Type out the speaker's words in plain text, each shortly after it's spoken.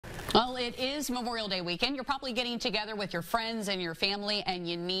it is Memorial Day weekend. You're probably getting together with your friends and your family, and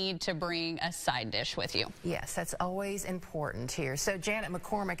you need to bring a side dish with you. Yes, that's always important here. So Janet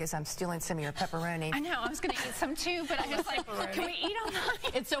McCormick, as I'm stealing some of your pepperoni. I know, I was going to eat some too, but I was like, can we eat all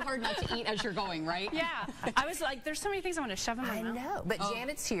night? It's so hard not to eat as you're going, right? Yeah. I was like, there's so many things I want to shove in my mouth. I know, but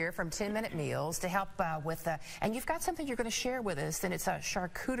Janet's here from 10-Minute Meals to help with, and you've got something you're going to share with us, and it's a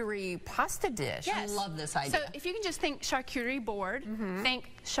charcuterie pasta dish. Yes. I love this idea. So if you can just think charcuterie board, think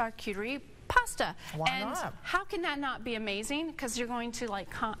charcuterie pasta. Why not? How can that not be amazing? Because you're going to like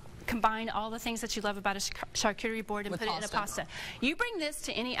combine all the things that you love about a charcuterie board and put it in a pasta. You bring this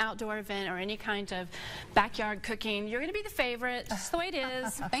to any outdoor event or any kind of backyard cooking, you're going to be the favorite. That's the way it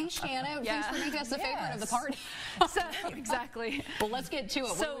is. Thanks, Shannon. Yeah. Thanks for making us the favorite of the party. So, exactly. Well, let's get to it.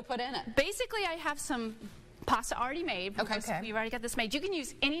 What do we put in it? Basically, I have some pasta already made. Okay. We've already got this made. You can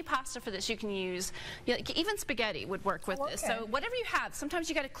use any pasta for this. You can use, even spaghetti would work with this. So whatever you have. Sometimes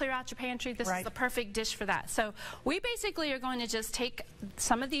you got to clear out your pantry. This is the perfect dish for that. So we basically are going to just take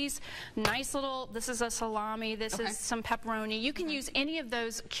some of these nice little, this is a salami, this is some pepperoni. You can use any of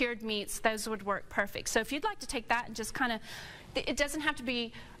those cured meats. Those would work perfect. So if you'd like to take that and just kind of, it doesn't have to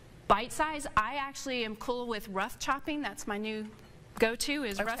be bite size. I actually am cool with rough chopping. That's my new go-to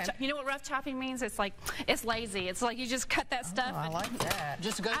is rough chopping. You know what rough chopping means? It's like, it's lazy. It's like you just cut that stuff. I like that.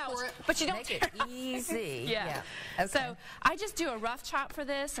 Just go for it. But you don't make it easy. Yeah. Okay. So I just do a rough chop for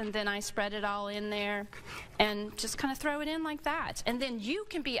this, and then I spread it all in there and just kind of throw it in like that. And then you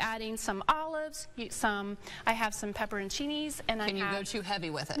can be adding some olives, I have some pepperoncinis, and Can you go too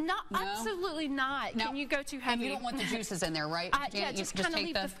heavy with it? No, absolutely not. No. Can you go too heavy? And you don't want the juices in there, right? Yeah, just kind of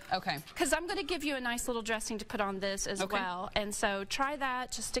leave okay. Because I'm going to give you a nice little dressing to put on this as well. And so try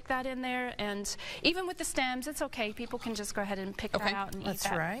that. Just stick that in there. And even with the stems, it's okay. People can just go ahead and pick that out and eat that.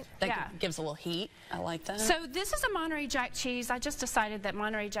 That's right. That gives a little heat. I like that. So this is a Monterey Jack cheese. I just decided that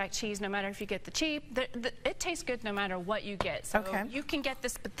Monterey Jack cheese, no matter if you get the cheap, it tastes good no matter what you get. So you can get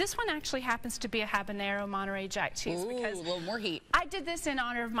this, but this one actually happens to be a habanero Monterey Jack cheese. Because a little more heat. I did this in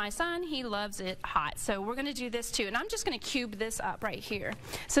honor of my son. He loves it hot. So we're going to do this too. And I'm just going to cube this up right here.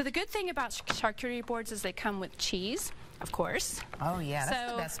 So the good thing about charcuterie boards is they come with cheese, of course. Oh yeah,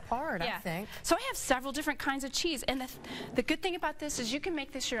 that's the best part, I think. So I have several different kinds of cheese, and the good thing about this is you can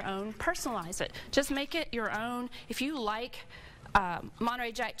make this your own, personalize it. Just make it your own. If you like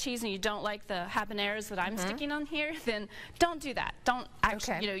Monterey Jack cheese and you don't like the habaneros that I'm sticking on here, then don't do that. Don't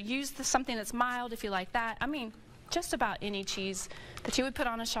actually, use something that's mild if you like that. I mean, just about any cheese that you would put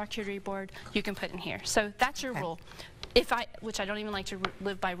on a charcuterie board, you can put in here. So that's your rule. Which I don't even like to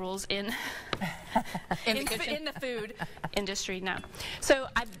live by rules in in the food industry now. So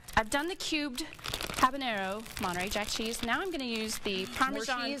I've done the cubed habanero Monterey Jack cheese. Now I'm going to use the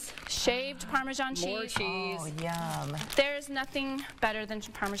Parmesan shaved Parmesan cheese. More cheese. Oh, yum. There's nothing better than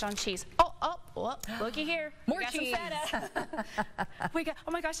Parmesan cheese. Oh, looky here. More cheese.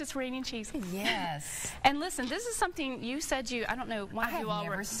 Oh my gosh, it's raining cheese. Yes. And listen, this is something you said I don't know, one of you all I've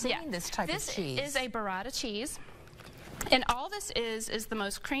never seen this type of cheese. This is a burrata cheese. And all this is the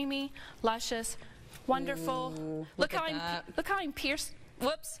most creamy, luscious, wonderful. Ooh, look how I'm pierced.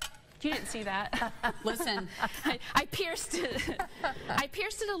 Whoops. You didn't see that. Listen. I pierced it. I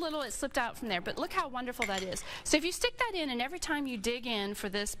pierced it a little. It slipped out from there. But look how wonderful that is. So if you stick that in, and every time you dig in for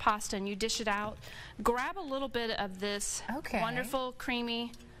this pasta and you dish it out, grab a little bit of this wonderful,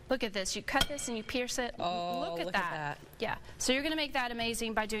 creamy. Look at this. You cut this and you pierce it. Oh, look at that. Yeah. So you're going to make that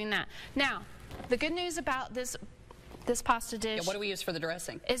amazing by doing that. Now, the good news about this pasta dish. What do we use for the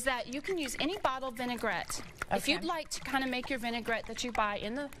dressing? Is that you can use any bottled vinaigrette. If you'd like to kind of make your vinaigrette that you buy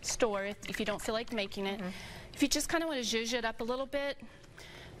in the store, if you don't feel like making it, if you just kind of want to zhuzh it up a little bit,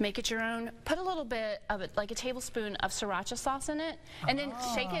 make it your own, put a little bit of it, like a tablespoon of sriracha sauce in it, and then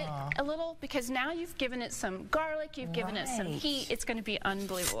shake it a little, because now you've given it some garlic, you've given it some heat. It's going to be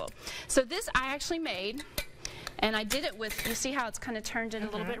unbelievable. So this I actually made, and I did it with, you see how it's kind of turned in a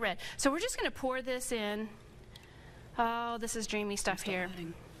little bit red. So we're just going to pour this in. Oh, this is dreamy stuff here.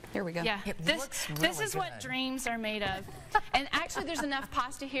 Here we go. Yeah, this is good. what dreams are made of. And actually, there's enough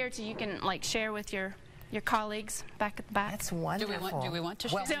pasta here so you can like share with your colleagues back at the back. That's wonderful. Do we want to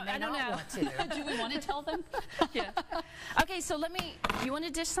share? Well, I don't know. Do we want to tell them? Yeah. Okay, so you want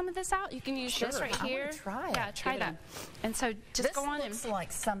to dish some of this out? You can use this right here. I want to try it. Yeah, try that. And so just go on and. This looks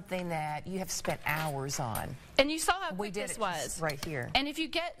like something that you have spent hours on. And you saw how quick this was. Right here. And if you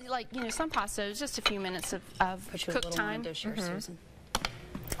get, some pasta, it's just a few minutes of cook time. Dish here, Susan.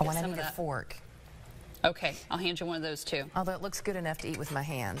 Oh, and I need a fork. Okay, I'll hand you one of those too. Although it looks good enough to eat with my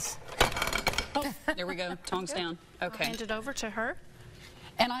hands. Oh, there we go. Tongs down. Okay. I'll hand it over to her.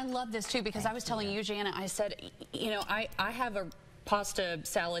 And I love this too, because I was telling you, Janet, I said, I have pasta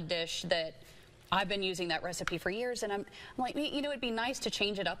salad dish that I've been using that recipe for years, and I'm like, you know, it'd be nice to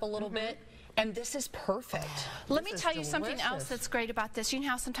change it up a little bit. And this is perfect. Let me tell you something else that's great about this. You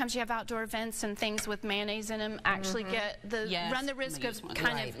know how sometimes you have outdoor events and things with mayonnaise in them actually run the risk of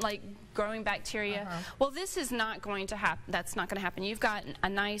kind of like growing bacteria. Well, this is not going to happen. That's not going to happen. You've got a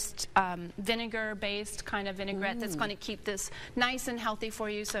nice vinegar-based kind of vinaigrette that's going to keep this nice and healthy for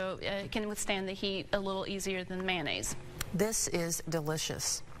you, so it can withstand the heat a little easier than mayonnaise. This is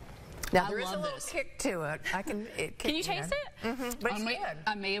delicious. Now, there is a little kick to it. Can you taste it? But it's good.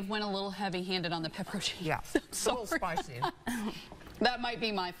 I may have went a little heavy-handed on the pepperoni. Yeah, it's a little spicy. That might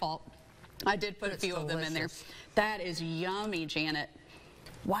be my fault. I did put a few of them in there. That is yummy, Janet.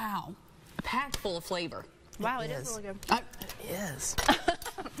 Wow, packed full of flavor. Wow, it is really good. It is.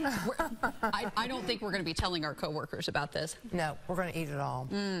 I don't think we're going to be telling our coworkers about this. No, we're going to eat it all.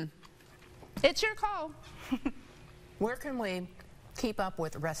 It's your call. Where can we keep up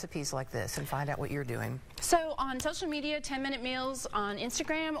with recipes like this and find out what you're doing? So on social media, 10-Minute Meals on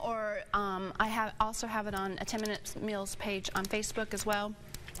Instagram, or I also have it on a 10-Minute Meals page on Facebook as well.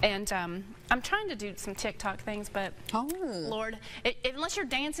 And I'm trying to do some TikTok things, but Lord, unless you're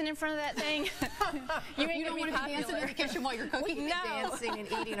dancing in front of that thing, you don't want to be dancing in the kitchen while you're cooking. No. Dancing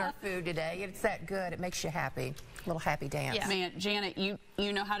and eating our food today. It's that good. It makes you happy. A little happy dance. Yeah. Man, Janet, you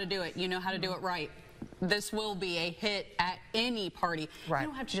know how to do it. You know how to do it right. This will be a hit at any party. Right. You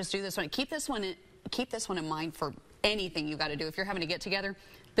don't have to just do this one. Keep this one in mind for anything you got to do. If you're having to get together,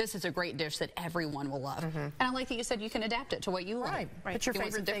 this is a great dish that everyone will love. And I like that you said you can adapt it to what you like. Right. Put your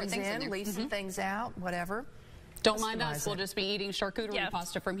favorite things in, leave some things out, whatever. Don't mind us. We'll just be eating charcuterie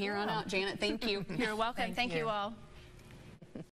pasta from here on out. Janet, thank you. You're welcome. Thank you all.